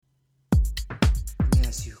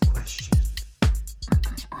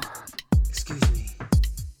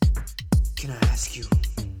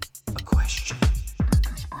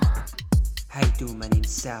name's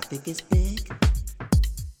Sal Thick is Big.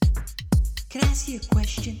 Can I ask you a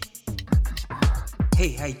question?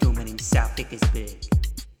 Hey, how you doing? My name's Sal Thick is Big.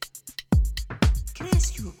 Can I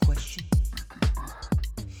ask you a question?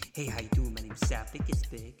 Hey, how you doing? My name's Sal Thick is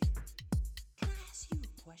Big. Can I ask you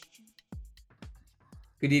a question?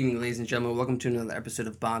 Good evening, ladies and gentlemen. Welcome to another episode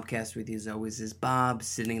of Bobcast. With you as always is Bob,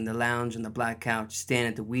 sitting in the lounge on the black couch, standing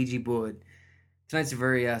at the Ouija board. Tonight's a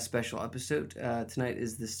very special episode. Tonight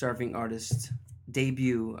is the Starving Artist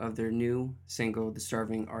debut of their new single, The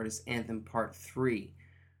Starving Artist Anthem Part 3.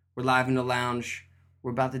 We're live in the lounge.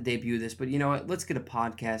 We're about to debut this, but you know what? Let's get a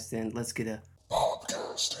podcast in. Let's get a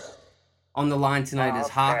podcast in. On the line tonight is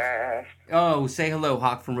Hawk. Oh, say hello,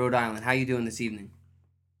 Hawk from Rhode Island. How you doing this evening?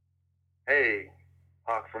 Hey,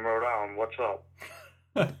 Hawk from Rhode Island. What's up?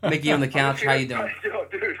 Mickey on the couch. How you doing? Yo,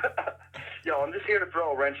 dude. Yo, I'm just here to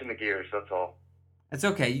throw a wrench in the gears. That's all. That's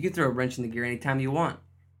okay. You can throw a wrench in the gear anytime you want.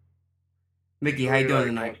 Mickey, how you doing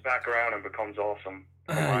tonight? Comes back around and becomes awesome.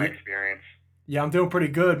 From my experience. Yeah, I'm doing pretty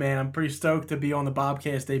good, man. I'm pretty stoked to be on the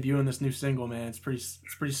Bobcast debuting this new single, man. It's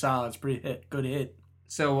pretty solid. It's pretty good hit.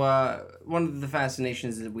 So one of the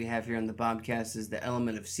fascinations that we have here on the Bobcast is the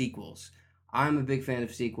element of sequels. I'm a big fan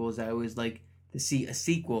of sequels. I always like to see a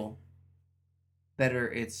sequel better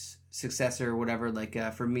its successor or whatever. Like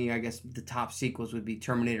for me, I guess the top sequels would be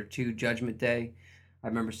Terminator 2, Judgment Day. I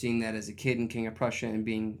remember seeing that as a kid in King of Prussia and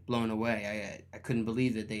being blown away. I couldn't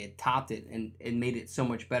believe that they had topped it and made it so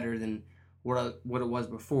much better than what it was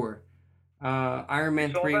before. Iron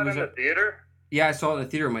Man 3 was in the theater? Yeah, I saw it in the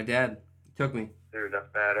theater. My dad took me. Dude, that's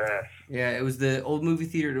badass. Yeah, it was the old movie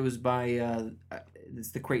theater. It was by it's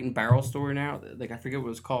the Crate and Barrel store now. Like I forget what it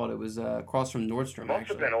was called. It was across from Nordstrom. It must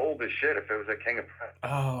have been old as shit if it was at King of Prussia.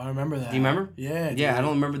 Oh, I remember that. Do you remember? Yeah. Dude. Yeah, I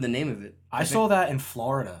don't remember the name of it. I saw that in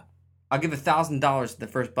Florida. I'll give $1,000 to the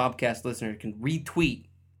first Bobcast listener who can retweet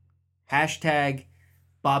hashtag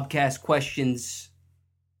Bobcast questions.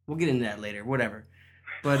 We'll get into that later, whatever.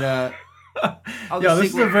 But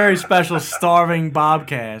this is a very special Starving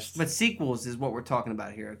Bobcast. But sequels is what we're talking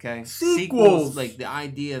about here, okay? Sequels, like the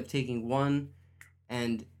idea of taking one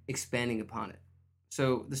and expanding upon it.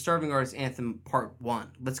 So, the Starving Artist Anthem Part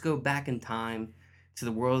 1. Let's go back in time to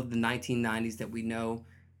the world of the 1990s that we know.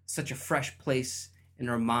 Such a fresh place in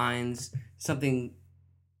our minds, something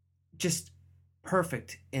just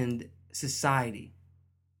perfect in society.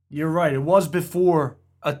 You're right. It was before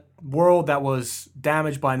a world that was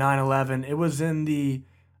damaged by 9/11. It was in the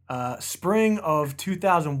spring of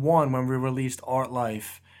 2001 when we released Art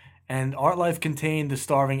Life, and Art Life contained the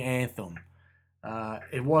Starving Anthem.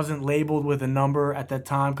 It wasn't labeled with a number at that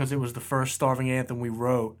time because it was the first Starving Anthem we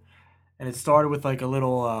wrote, and it started with like a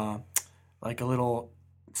little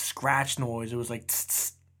scratch noise. It was like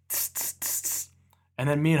tss, tss, tss, tss, tss. And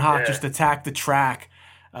then me and Hawk just attacked the track.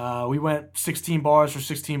 We went 16 bars for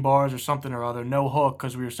 16 bars or something or other, no hook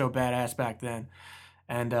because we were so badass back then.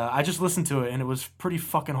 And I just listened to it and it was pretty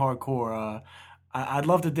fucking hardcore. I'd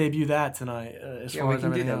love to debut that tonight. We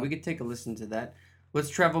can do that. We could take a listen to that. Let's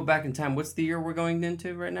travel back in time. What's the year we're going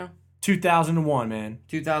into right now? 2001, man.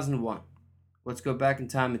 2001. Let's go back in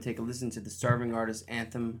time and take a listen to the Starving Artist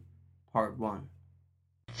Anthem Part 1.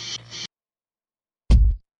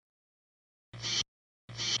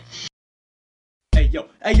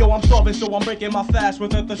 Hey yo, I'm starving, so I'm breaking my fast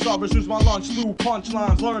with the thesaurus. Use my lunch through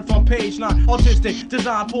punchlines. Learn from page 9. Autistic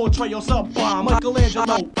design portrayal sublime.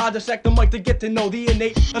 Michelangelo, I dissect the mic to get to know the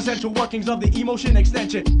innate essential workings of the emotion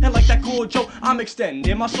extension. And like that cool joke, I'm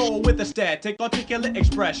extending my soul with a static, articulate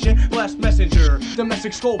expression. Blessed messenger,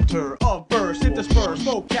 domestic sculptor of verse, interspersed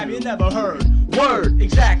vocab you never heard. Word,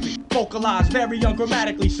 exactly. Vocalize very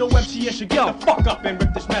ungrammatically, so MC should get the fuck up and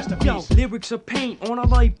rip this masterpiece. Yo, lyrics are paint on a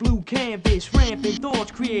light blue canvas. Rampant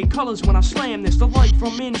thoughts create colors when I slam this. The light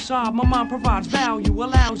from inside my mind provides value,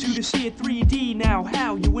 allows you to see it 3D. Now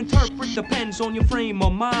how you interpret depends on your frame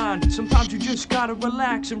of mind. Sometimes you just gotta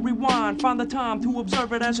relax and rewind. Find the time to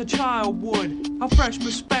observe it as a child would. A fresh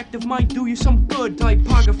perspective might do you some good.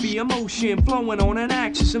 Typography, emotion flowing on an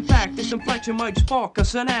axis. In fact, this inflection might spark a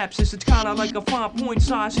synapses. It's kinda like a fine point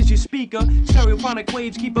size is your speaker. Stereophonic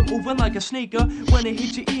waves keep it moving like a sneaker. When it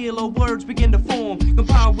hits your earlobe, words begin to form.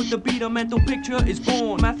 Compiled with the beat, a mental picture is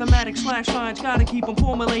born. Mathematics slash science, gotta keep them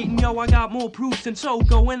formulating. Yo, I got more proofs than so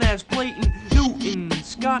going as blatant.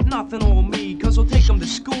 Newton's got nothing on me, cause I'll take them to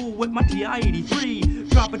school with my TI-83.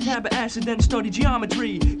 Drop a tab of acid, then study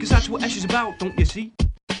geometry, cause that's what Esh is about, don't you see?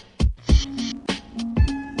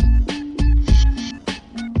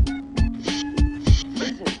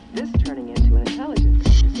 Listen, this is turning into an intelligent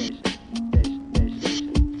conversation.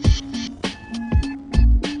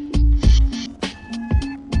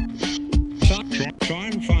 Try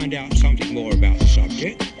and find out something more about the subject.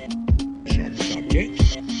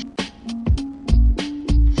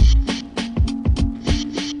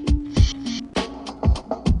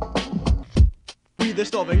 the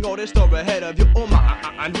starving artist are ahead of your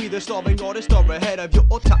mind. We the starving artist are ahead of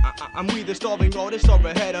your time. We the starving artist are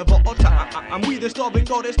ahead of all time. We the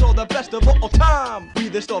starving artist are the best of all time. We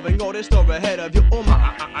the starving artist are ahead of your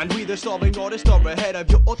mind. We the starving artist are ahead of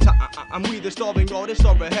your time. We the starving artist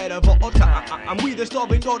are ahead of all time. We the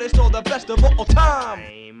starving artist are the best of all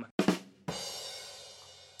time.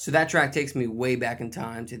 So that track takes me way back in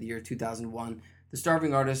time to the year 2001. The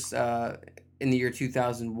Starving Artists in the year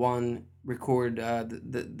 2001 record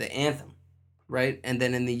the Anthem, right? And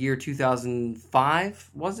then in the year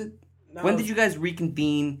 2005, was it? No. When did you guys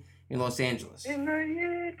reconvene in Los Angeles? In the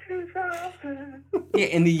year 2000. Yeah,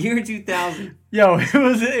 in the year 2000. Yo,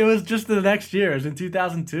 it was just the next year. It was in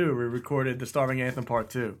 2002 we recorded the Starving Anthem Part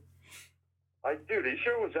 2. Dude, are you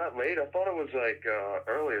sure it was that late? I thought it was like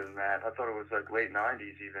earlier than that. I thought it was like late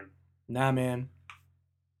 90s even. Nah, man.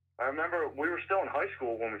 I remember we were still in high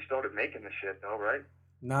school when we started making the shit though, right?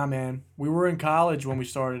 Nah, man. We were in college when we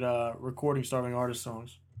started recording Starving Artist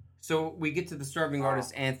songs. So we get to the Starving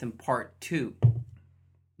Artist Anthem Part 2.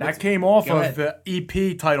 That came off of the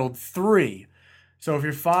EP titled 3. So if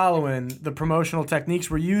you're following the promotional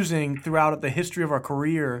techniques we're using throughout the history of our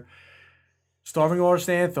career, Starving Artist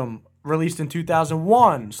Anthem released in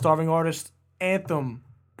 2001. Starving Artist Anthem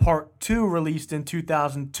Part 2 released in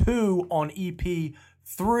 2002 on EP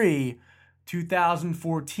 3.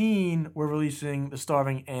 2014, we're releasing the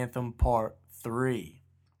Starving Anthem Part 3.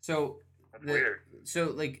 So, That's weird.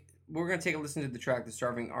 So, like, we're going to take a listen to the track, the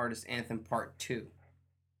Starving Artist Anthem Part 2.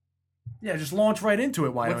 Yeah, just launch right into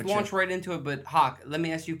it, Let's launch right into it, but Hawk, let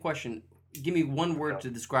me ask you a question. Give me one word to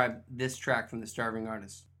describe this track from the Starving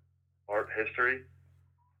Artist. Art history? Is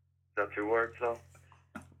that 2 words though?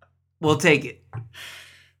 We'll take it.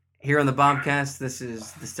 Here on the Bobcast, this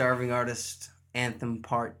is the Starving Artist Anthem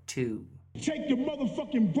Part 2. Take your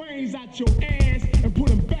motherfucking brains out your ass and put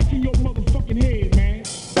them back in your motherfucking head, man.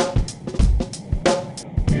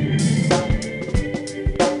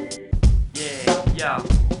 Yeah, yo.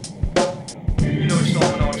 You know the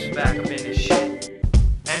Starving Artist back up in this shit.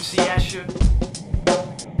 MC Escher,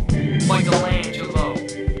 Michelangelo.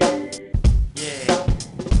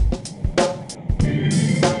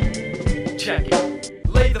 Check it.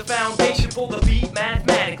 Lay the foundation for the beat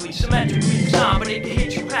mathematically, symmetrically designed, but it can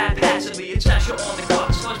hit you haphazardly. It's Escher on the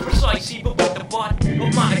clock, slush precise, even with the butt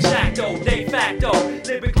of my exacto, de facto,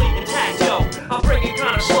 lyrically intact, yo. I bring it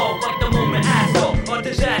kinda slow, like the moment after a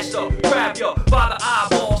disaster. Grab you by the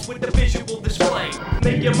eyeballs with the visual display.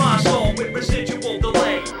 Make your mind slow with residual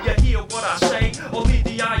delay. You hear what I say, or lead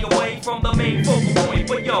the eye away from the main focal point.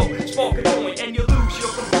 But yo, spark a joint and you lose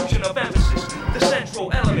your confusion of emphasis. The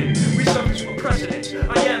central element resurface for precedence.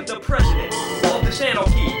 I am the president of this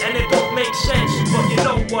anarchy, and it don't make sense, but you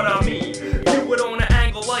know what I mean. View it on an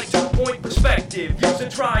angle like 2-point perspective. Use a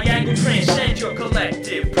triangle, transcend your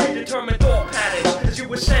collective. Predetermined thought patterns as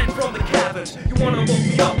you ascend from the caverns. You wanna look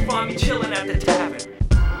me up, find me chilling at the tavern.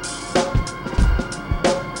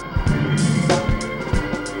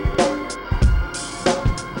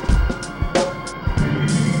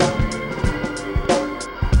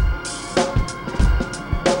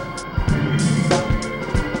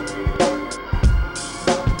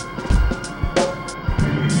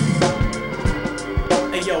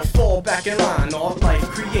 Back in line, all life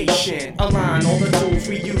creation. Align all the tools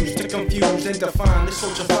we use to confuse and define this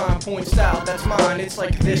ultra fine point style that's mine. It's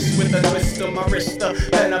like this with a twist of my wrist, a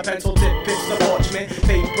pen, a pencil tip, it's the parchment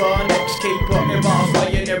paper. Next caper involves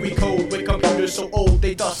binary code with computers so old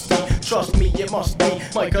they dusty. Trust me, it must be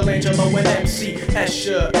Michelangelo and MC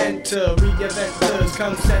Escher. Enter reinventors,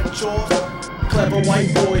 consent yours. Clever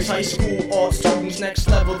white boys, high school art students, next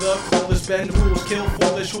level, the coolest bend rules, kill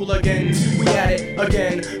foolish hooligans. We at it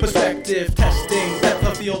again, perspective testing, depth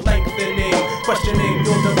of field lengthening, questioning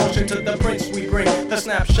your devotion to the prince we bring. The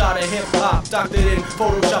snapshot of hip hop, doctored in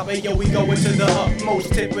Photoshop. Hey yo, we go into the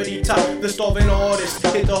utmost tippity top. The Starving Artist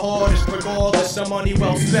hit the hardest, regardless of money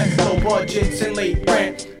well spent, no budgets and late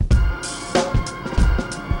rent.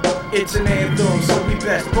 It's an anthem, so we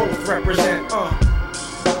best both represent.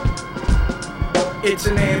 It's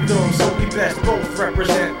an anthem, so we best both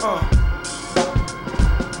represent,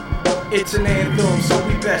 It's an anthem, so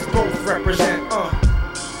we best both represent,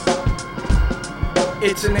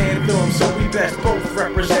 It's an anthem, so we best both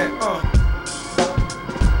represent,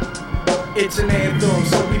 It's an anthem,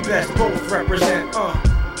 so we best both represent,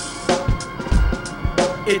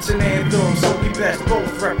 It's an anthem, so we best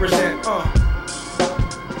both represent,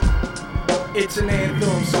 It's an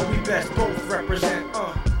anthem, so we best both represent,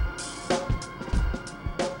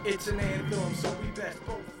 It's an anthem, so we best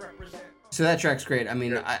both represent. So that track's great. I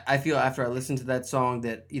mean, yeah. I feel after I listen to that song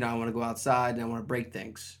that, you know, I want to go outside and I want to break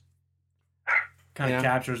things. Kind of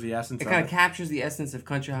captures the essence. It kind of captures the essence of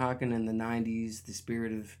country hawking in the '90s, the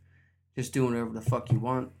spirit of just doing whatever the fuck you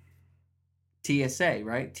want. TSA,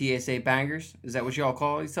 right? TSA bangers. Is that what y'all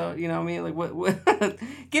call it? So, you know what I mean? Like, what?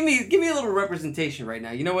 give me a little representation right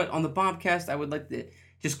now. You know what? On the Bobcast, I would like to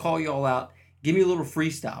just call y'all out. Give me a little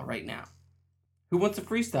freestyle right now. Who wants a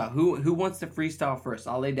freestyle? Who wants to freestyle first?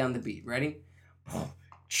 I'll lay down the beat. Ready?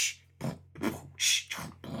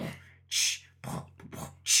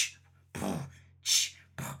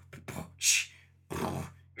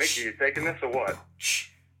 Mickey, you taking this or what?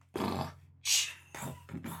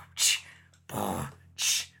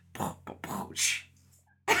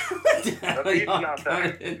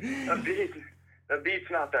 The beat's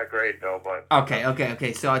not that great though, but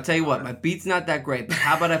Okay. So I'll tell you what, my beat's not that great, but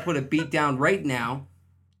how about I put a beat down right now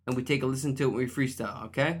and we take a listen to it when we freestyle,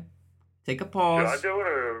 okay? Take a pause. Should I do it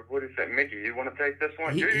or what do you think? Mickey, you want to take this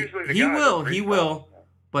one? You're usually the he guy. He will.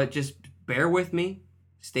 But just bear with me.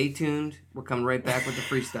 Stay tuned. We're coming right back with the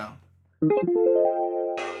freestyle.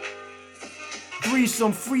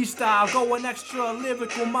 Threesome freestyle, going extra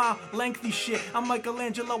lyrical, my lengthy shit. I'm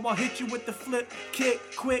Michelangelo, I'll hit you with the flip, kick,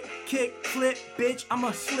 quick, kick, flip, bitch. I'm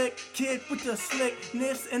a slick kid with the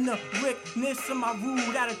slickness and the rickness, and my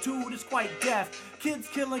rude attitude is quite deaf. Kids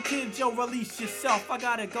killing kids, yo, release yourself. I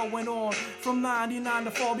got it going on from 99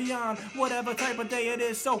 to far beyond. Whatever type of day it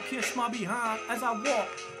is, so kiss my behind as I walk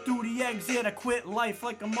through the exit. I quit life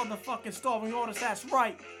like a motherfucking starving artist, that's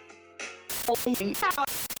right.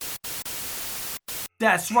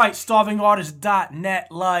 That's right,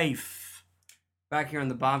 starvingartist.net life. Back here on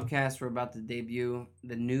the Bobcast, we're about to debut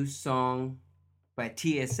the new song by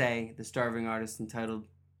TSA, the Starving Artist, entitled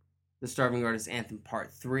The Starving Artist Anthem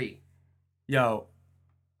Part 3. Yo,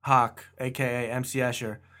 Hawk, a.k.a. MC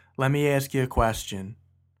Escher, let me ask you a question.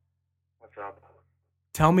 What's up?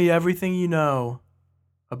 Tell me everything you know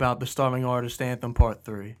about the Starving Artist Anthem Part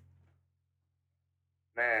 3.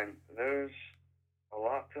 Man, there's a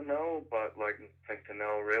lot to know, but like nothing to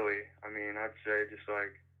know really. I mean, I'd say just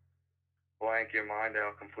like blank your mind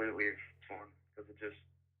out completely because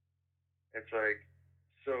it's like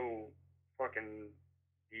so fucking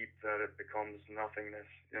deep that it becomes nothingness.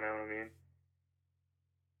 You know what I mean?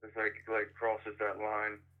 It's like crosses that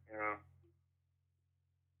line. You know,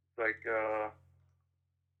 it's like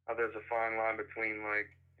how there's a fine line between like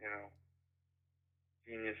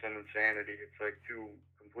genius and insanity. It's like two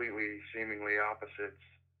completely seemingly opposites,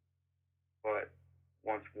 but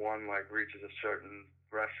once one like reaches a certain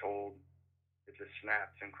threshold, it just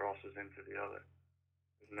snaps and crosses into the other.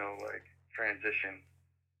 There's no like transition.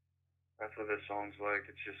 That's what this song's like.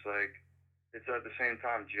 It's just like it's at the same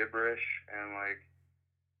time gibberish and like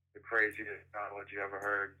the craziest knowledge you ever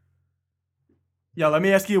heard. Yo, let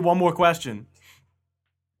me ask you one more question.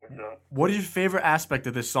 What's up? What is your favorite aspect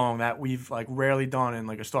of this song that we've like rarely done in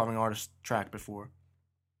like a Starving Artist track before?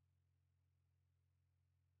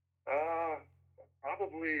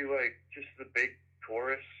 Probably like just the big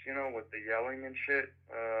chorus, with the yelling and shit.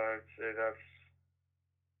 I'd say that's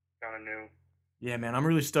kind of new. Yeah, man, I'm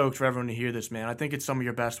really stoked for everyone to hear this, man. I think it's some of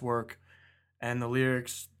your best work, and the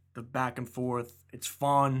lyrics, the back and forth, it's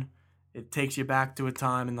fun. It takes you back to a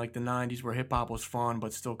time in like the 90s where hip hop was fun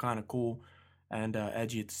but still kind of cool and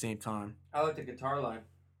edgy at the same time. I like the guitar line.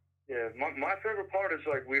 Yeah, my favorite part is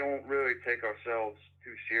like we don't really take ourselves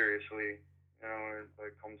too seriously. It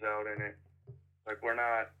like comes out in it. Like we're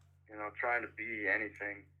not, trying to be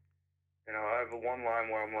anything. I have one line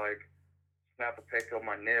where I'm like, snap a pic of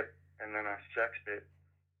my nip and then I sext it.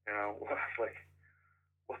 Like,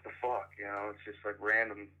 what the fuck? It's just like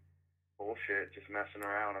random bullshit, just messing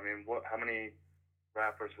around. I mean, how many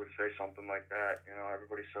rappers would say something like that?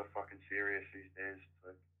 Everybody's so fucking serious these days. It's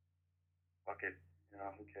like, fuck it.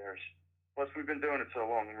 Who cares? Plus, we've been doing it so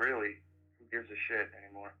long. Really, who gives a shit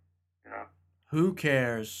anymore? Who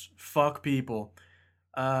cares? Fuck people.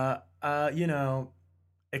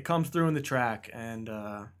 It comes through in the track, and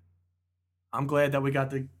I'm glad that we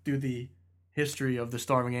got to do the history of the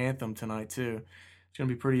Starving Anthem tonight, too. It's going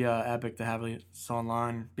to be pretty epic to have this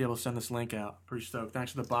online, be able to send this link out. Pretty stoked.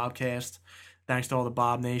 Thanks to the Bobcast. Thanks to all the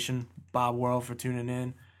Bob Nation, Bob World for tuning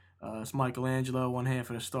in. It's Michelangelo, one hand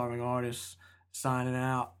for the Starving Artist, signing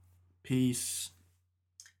out. Peace.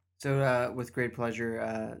 So, with great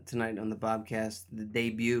pleasure, tonight on the Bobcast, the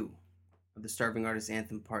debut of the Starving Artist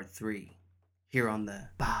Anthem Part 3, here on the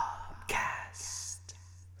Bobcast.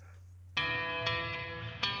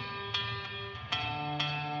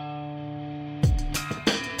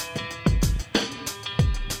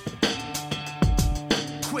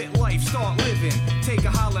 Quit life, start living. Take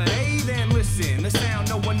a holiday, then listen. The sound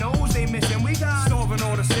no one knows they missing. We got Starving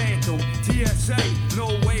Artist Anthem, TSA. No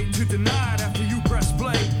way to deny it after you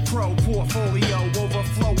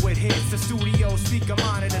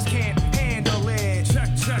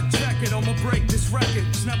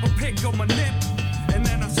record, snap a pic on my nip, and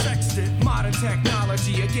then I sexed it. Modern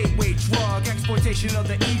technology, a gateway drug, exploitation of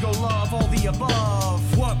the ego, love, all the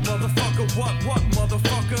above. What, motherfucker, what,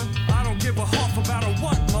 motherfucker? I don't give a huff about a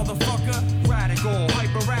what, motherfucker? Radical,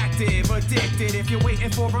 hyperactive, addicted. If you're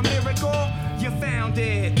waiting for a miracle, you found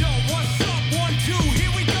it. Yo, what's up? 1, 2,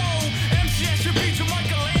 here we go. MCS your beats with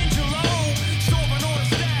Michelangelo. Solving all the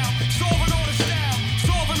style, solving all the style,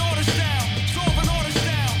 solving all the style, solving all the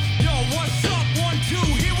style. Yo, what's up? 1, 2,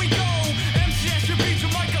 here we go. MCS your beats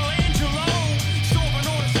with Michelangelo. Solving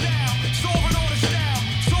all the style, solving all the style,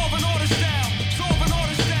 solving all the style, solving all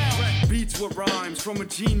the style. Beats with rhymes from a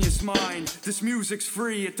genius mind. This music's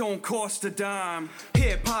free, it don't cost a dime.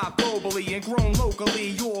 Hip hop globally and grown locally.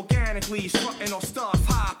 You organically strutting on stuff,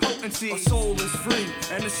 high potency. Our soul is free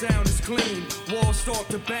and the sound is clean. Walls start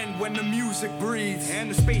to bend when the music breathes.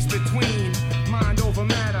 And the space between, mind over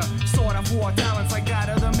matter. Sort of for talents like that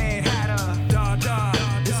of the Mad Hatter. Da da,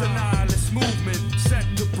 it's a nihilist movement. Set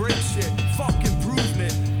to break shit, fuck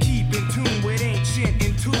improvement. Keep in tune with ancient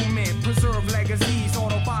entombment. Preserve legacies,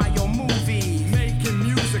 auto-bio movie. Making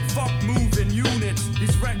music, fuck moving units.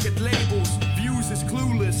 These record labels, views is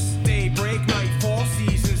clueless. Daybreak, nightfall,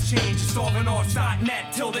 seasons change.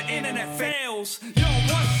 StarvingArts.net till the internet fails. Yo,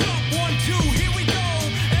 what's up? 1, 2, here we go.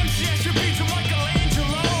 MCS your beats with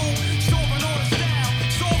Michelangelo. Solving all the style,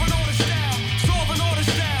 solving all the style, solving all the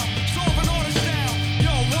style, solving all the style.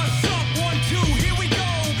 Yo, what's up? 1, 2, here we go.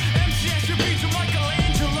 MCS your beats with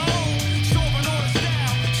Michelangelo. Solving all the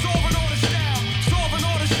style, solving all the style, solving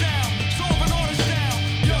all the style, solving all the style.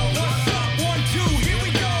 Yo, what's up? 1, 2, here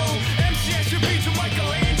we go. MCS your beats with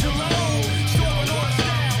Michelangelo. Solving all the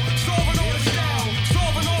style, solving all the style,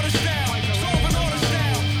 solving all the style, solving all the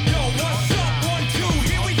style. Yo, what's up? 1, 2,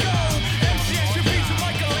 here we go. MCS your beats with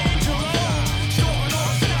Michelangelo. Solving all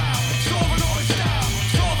the style, solving all the style,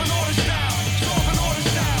 solving all the style, solving all the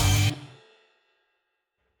style.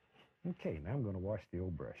 Okay, now I'm going to wash the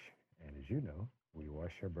old brush. And as you know, we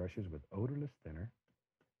wash our brushes with odorless thinner,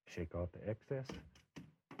 shake off the excess,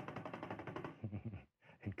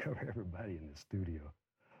 and cover everybody in the studio.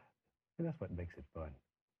 And that's what makes it fun.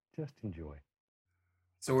 Just enjoy.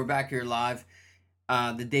 So we're back here live.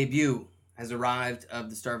 The debut has arrived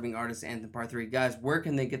of the Starving Artist Anthem Part 3. Guys, where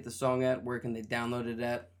can they get the song at? Where can they download it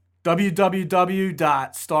at?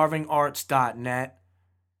 www.starvingarts.net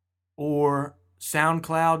or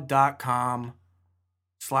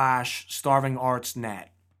soundcloud.com/starvingartsnet.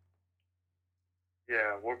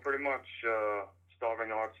 Yeah, we're pretty much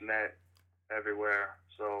Starving Arts Net everywhere.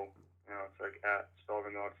 So, it's like at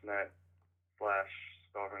Starving Arts Net /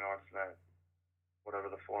 Starving Arts Net, whatever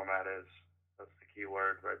the format is. That's the key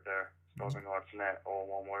word right there. Starving Arts Net, all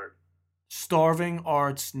one word. Starving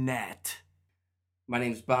Arts Net. My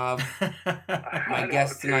name's Bob. My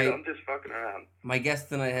guest tonight. I'm just fucking around. My guest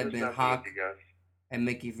tonight had Just been messing Hawk with you guys. and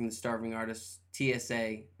Mickey from the Starving Artists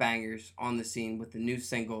TSA Bangers on the scene with the new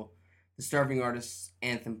single, The Starving Artists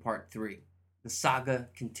Anthem Part 3. The saga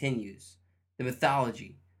continues. The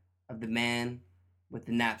mythology of the man with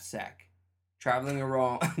the knapsack, traveling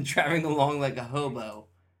along like a hobo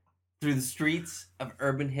through the streets of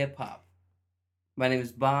urban hip-hop. My name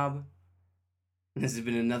is Bob, and this has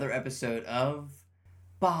been another episode of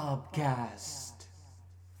Bobcast.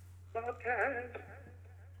 Bobcast.